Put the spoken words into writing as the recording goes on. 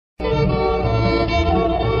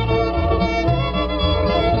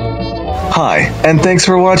Hi, and thanks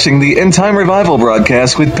for watching the End Time Revival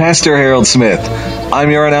broadcast with Pastor Harold Smith. I'm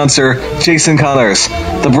your announcer, Jason Connors.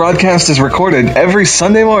 The broadcast is recorded every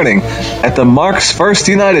Sunday morning at the Mark's First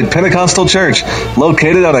United Pentecostal Church,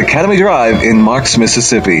 located on Academy Drive in Marks,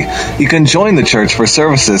 Mississippi. You can join the church for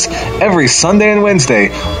services every Sunday and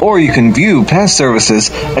Wednesday, or you can view past services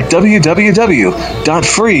at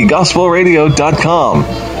www.freegospelradio.com.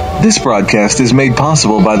 This broadcast is made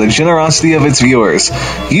possible by the generosity of its viewers.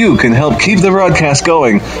 You can help keep the broadcast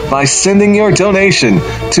going by sending your donation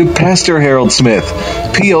to Pastor Harold Smith,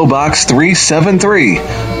 P.O. Box 373,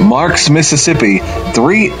 Marks, Mississippi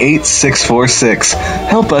 38646.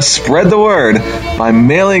 Help us spread the word by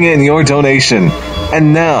mailing in your donation.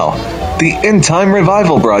 And now, the End Time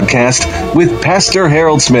Revival broadcast with Pastor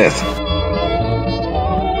Harold Smith.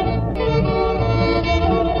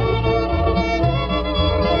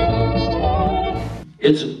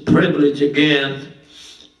 It's a privilege again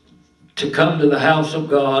to come to the house of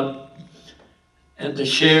God and to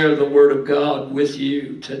share the Word of God with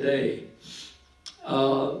you today.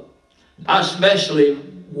 I especially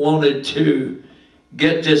wanted to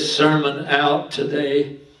get this sermon out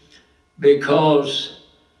today because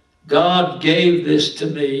God gave this to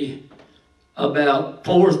me about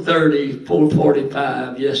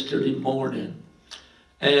 4:45 yesterday morning.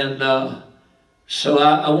 And so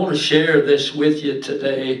I want to share this with you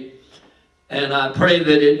today, and I pray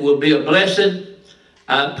that it will be a blessing.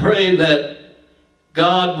 I pray that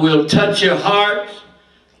God will touch your heart,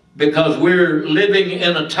 because we're living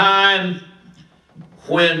in a time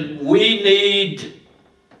when we need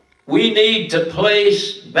to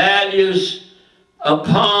place values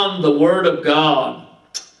upon the Word of God.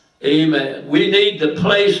 Amen. We need to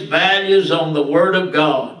place values on the Word of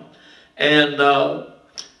God. And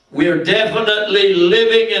we're definitely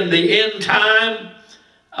living in the end time.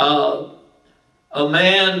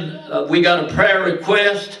 We got a prayer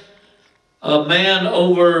request. A man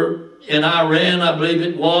over in Iran, I believe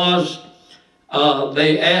it was,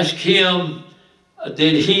 they asked him,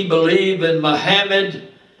 did he believe in Muhammad?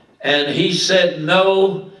 And he said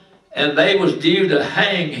no, and they was due to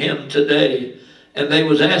hang him today. And they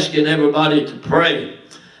was asking everybody to pray.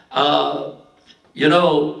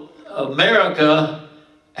 America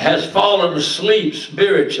has fallen asleep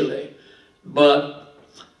spiritually, but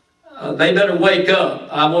they better wake up.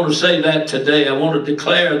 I want to say that today. I want to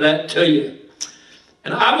declare that to you.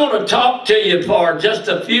 And I want to talk to you for just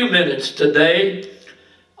a few minutes today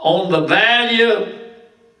on the value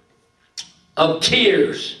of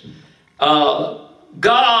tears.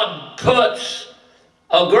 God puts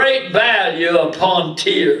a great value upon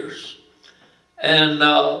tears. And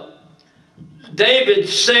David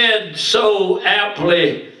said so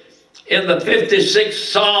aptly in the 56th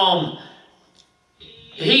Psalm,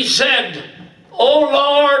 he said, "O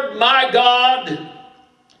Lord my God,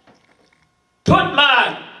 put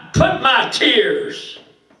my tears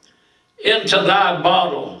into thy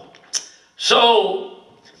bottle." So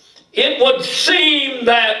it would seem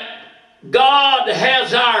that God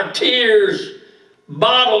has our tears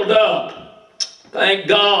bottled up. Thank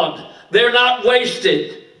God. They're not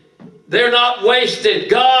wasted. They're not wasted.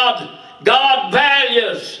 God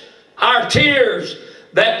values our tears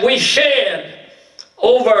that we shed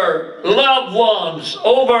over loved ones,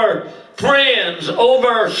 over friends,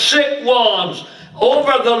 over sick ones,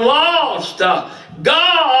 over the lost.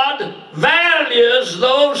 God values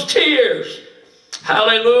those tears.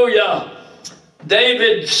 Hallelujah.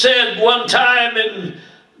 David said one time in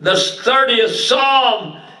the 30th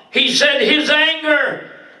Psalm, he said, "His anger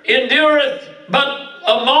endureth but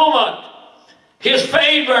a moment. His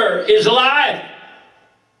favor is life.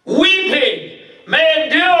 Weeping may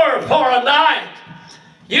endure for a night.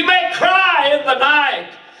 You may cry in the night."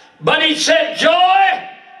 But he said, "Joy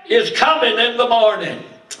is coming in the morning."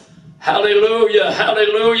 Hallelujah.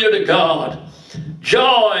 Hallelujah to God.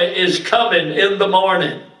 Joy is coming in the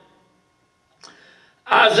morning.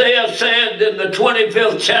 Isaiah said in the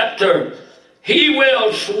 25th chapter, "He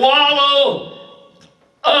will swallow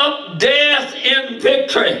up death in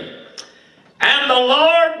victory, and the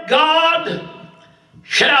Lord God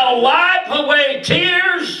shall wipe away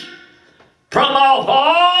tears from off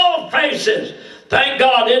all faces." Thank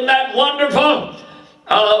God. Isn't that wonderful?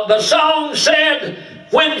 The song said,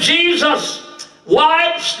 when Jesus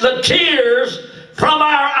wipes the tears from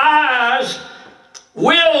our eyes,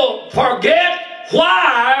 we'll forget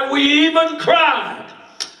why we even cried.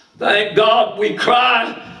 Thank God we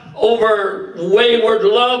cry over wayward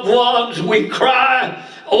loved ones. We cry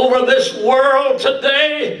over this world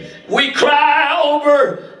today. We cry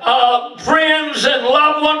over friends and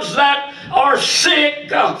loved ones that are sick,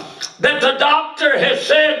 that the doctor has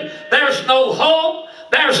said there's no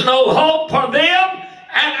hope for them,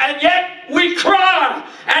 and yet we cry,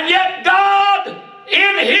 and yet God,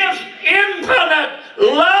 in His infinite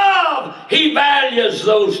love, He values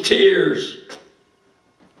those tears.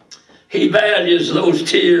 He values those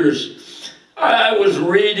tears. I was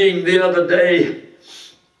reading the other day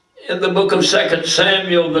in the book of 2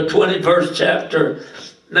 Samuel, the 21st chapter.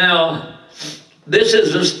 Now, this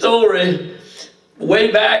is a story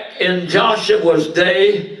way back in Joshua's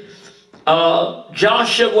day.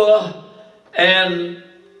 Joshua and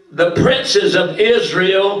the princes of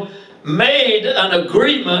Israel made an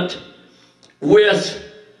agreement with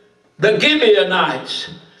the Gibeonites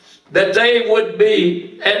that they would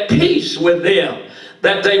be at peace with them,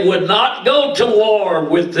 that they would not go to war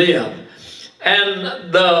with them.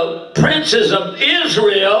 And the princes of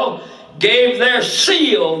Israel gave their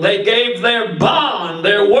seal, they gave their bond,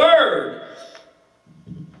 their word.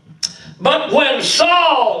 But when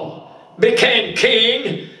Saul became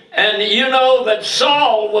king, and you know that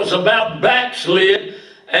Saul was about backslid,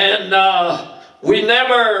 and we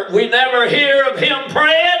never hear of him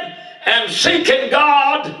praying and seeking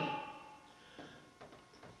God.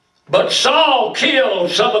 But Saul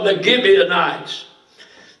killed some of the Gibeonites.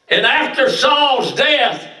 And after Saul's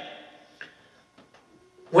death,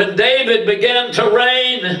 when David began to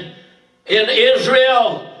reign in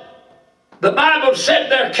Israel, the Bible said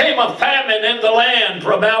there came a famine in the land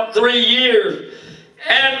for about 3 years.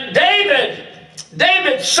 And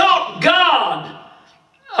David sought God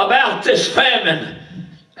about this famine.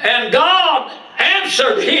 And God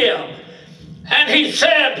answered him. And he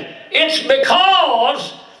said, it's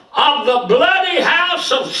because of the bloody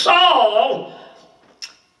house of Saul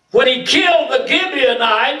when he killed the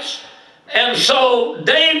Gibeonites. And so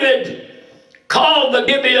David called the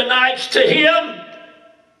Gibeonites to him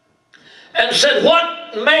and said,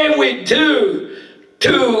 what may we do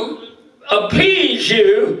to appease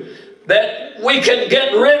you that we can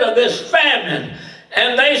get rid of this famine?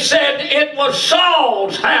 And they said, it was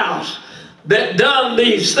Saul's house that done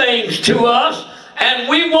these things to us, and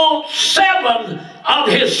we want 7 of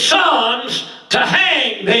his sons to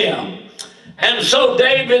hang them. And so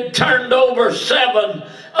David turned over 7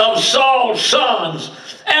 of Saul's sons.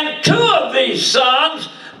 And 2 of these sons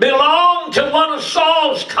belonged to one of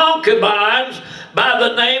Saul's concubines by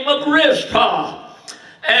the name of Rizpah.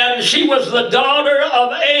 And she was the daughter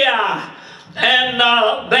of Ai.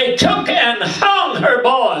 And they took and hung her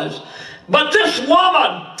boys. But this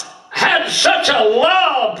woman had such a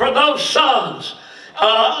love for those sons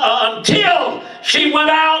until she went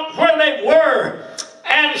out where they were,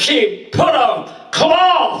 and she put a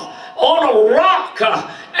cloth on a rock,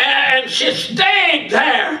 and she stayed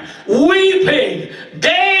there weeping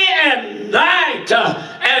day and night,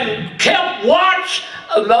 and kept watch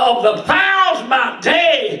of the fowls by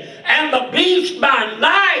day and the beasts by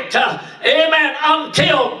night, amen,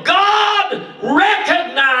 until God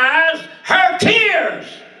recognized her tears.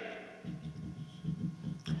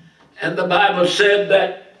 And the Bible said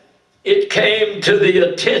that it came to the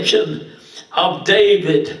attention of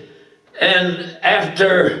David, and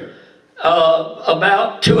after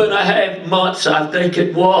about 2.5 months, I think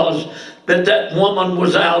it was, that woman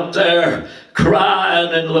was out there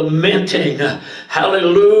crying and lamenting.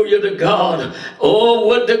 Hallelujah to God. Oh,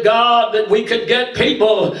 would to God that we could get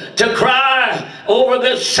people to cry over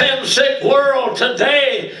this sin-sick world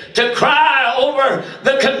today, to cry over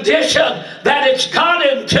the condition that it's got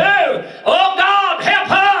into. Oh, God,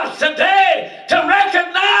 help us today to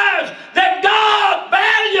recognize that God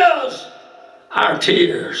values our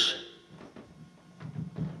tears.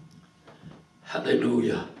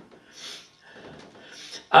 Hallelujah.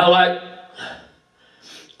 I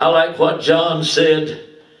like what John said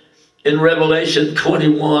in Revelation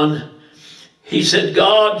 21. He said,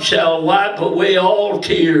 God shall wipe away all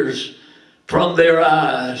tears from their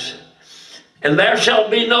eyes, and there shall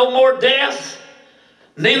be no more death,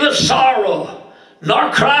 neither sorrow, nor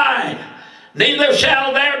crying, neither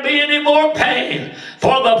shall there be any more pain,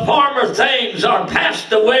 for the former things are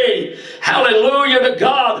passed away. Hallelujah to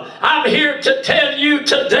God. I'm here to tell you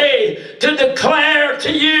today, to declare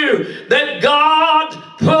to you that God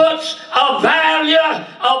puts a value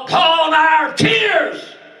upon our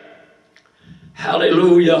tears.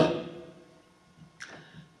 Hallelujah.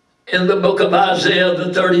 In the book of Isaiah,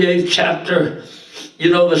 the 38th chapter, you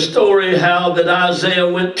know the story how that Isaiah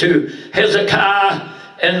went to Hezekiah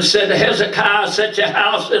and said, Hezekiah, set your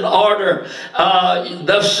house in order.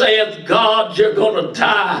 Thus saith God, you're going to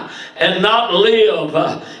die and not live.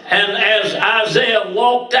 And as Isaiah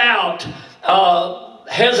walked out,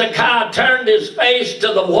 Hezekiah turned his face to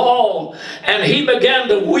the wall and he began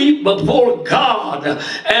to weep before God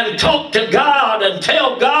and talk to God and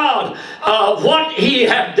tell God what he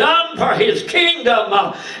had done for his kingdom.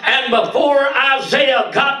 And before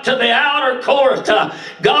Isaiah got to the outer court,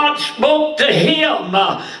 God spoke to him.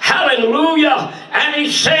 Hallelujah. And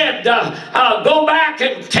he said, go back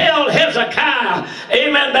and tell Hezekiah,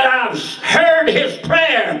 amen, that I've heard his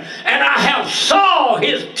prayer and I have saw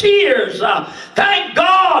his tears. Thank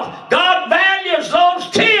God, God values those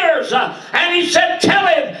tears. And he said, tell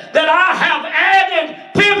him that I have added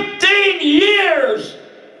 15 years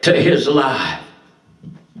to his life.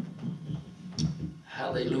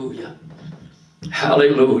 Hallelujah.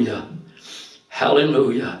 Hallelujah.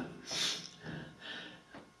 Hallelujah.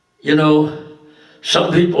 You know,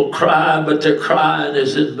 some people cry, but their crying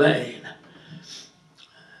is in vain.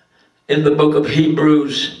 In the book of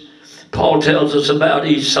Hebrews, Paul tells us about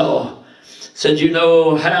Esau. Said, you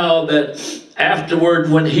know how that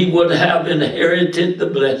afterward, when he would have inherited the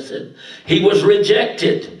blessing, he was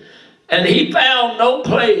rejected, and he found no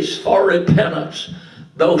place for repentance,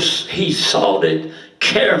 though he sought it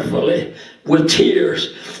carefully with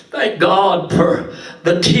tears. Thank God for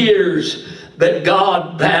the tears that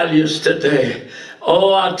God values today.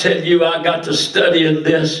 Oh, I tell you, I got to study in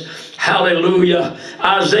this. Hallelujah.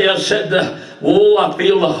 Isaiah said, oh, I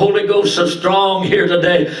feel the Holy Ghost so strong here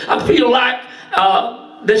today. I feel like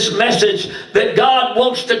this message that God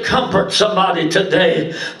wants to comfort somebody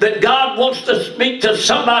today, that God wants to speak to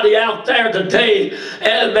somebody out there today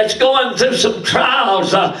that's going through some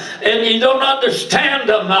trials and you don't understand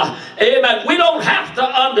them. Amen. We don't have to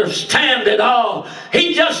understand it all.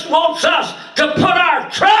 He just wants us to put our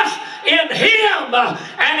trust in him.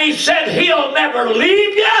 And he said he'll never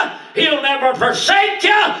leave you, he'll never forsake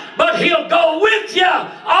you, but he'll go with you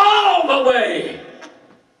all the way.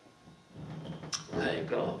 Thank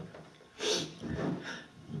God.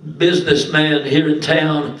 Businessman here in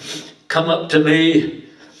town come up to me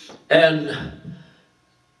and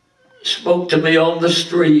spoke to me on the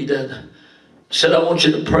street and said, I want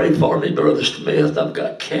you to pray for me, Brother Smith. I've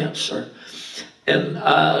got cancer. And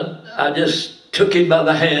I just took him by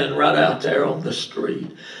the hand right out there on the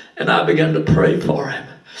street and I began to pray for him.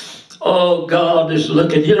 Oh, God is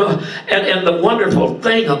looking, you know, and the wonderful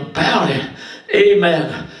thing about it,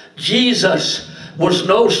 amen, Jesus was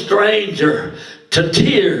no stranger to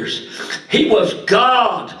tears. He was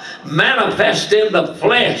God manifest in the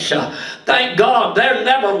flesh. Thank God there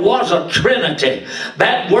never was a Trinity.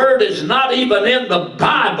 That word is not even in the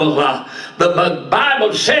Bible. The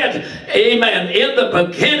Bible said, amen, in the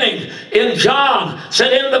beginning, in John,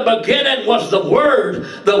 said in the beginning was the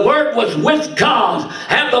Word. The Word was with God,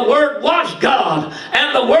 and the Word was God,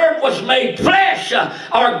 and the Word was made flesh,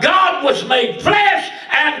 or God was made flesh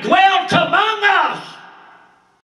and dwelt among us.